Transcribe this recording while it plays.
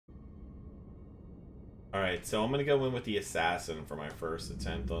Alright, so I'm gonna go in with the assassin for my first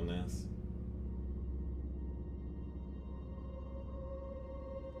attempt on this.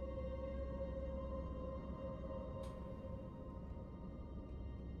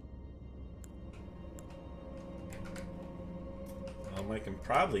 I can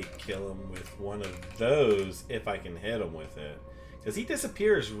probably kill him with one of those if I can hit him with it. Because he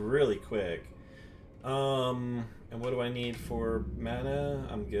disappears really quick. And what do I need for mana?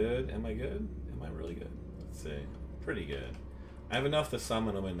 I'm good. Am I good? Am I really good? Let's see. Pretty good. I have enough to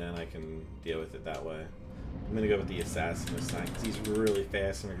summon him and then I can deal with it that way. I'm going to go with the assassin this time because he's really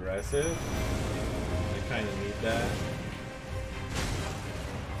fast and aggressive. I kind of need that.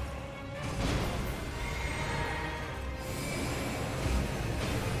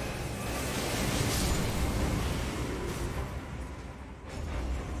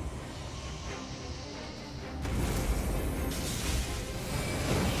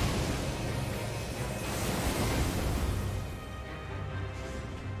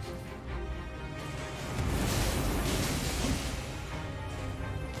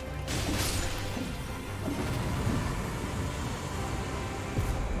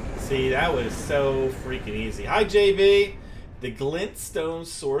 See, that was so freaking easy. Hi, JB! The Glinstone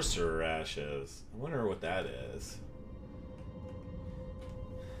Sorcerer Ashes. I wonder what that is.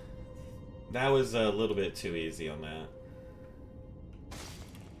 That was a little bit too easy on that.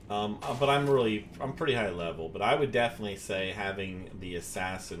 But I'm pretty high level. But I would definitely say having the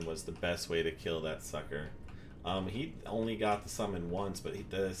assassin was the best way to kill that sucker. He only got the summon once, but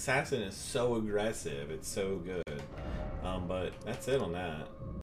the assassin is so aggressive. It's so good. But that's it on that.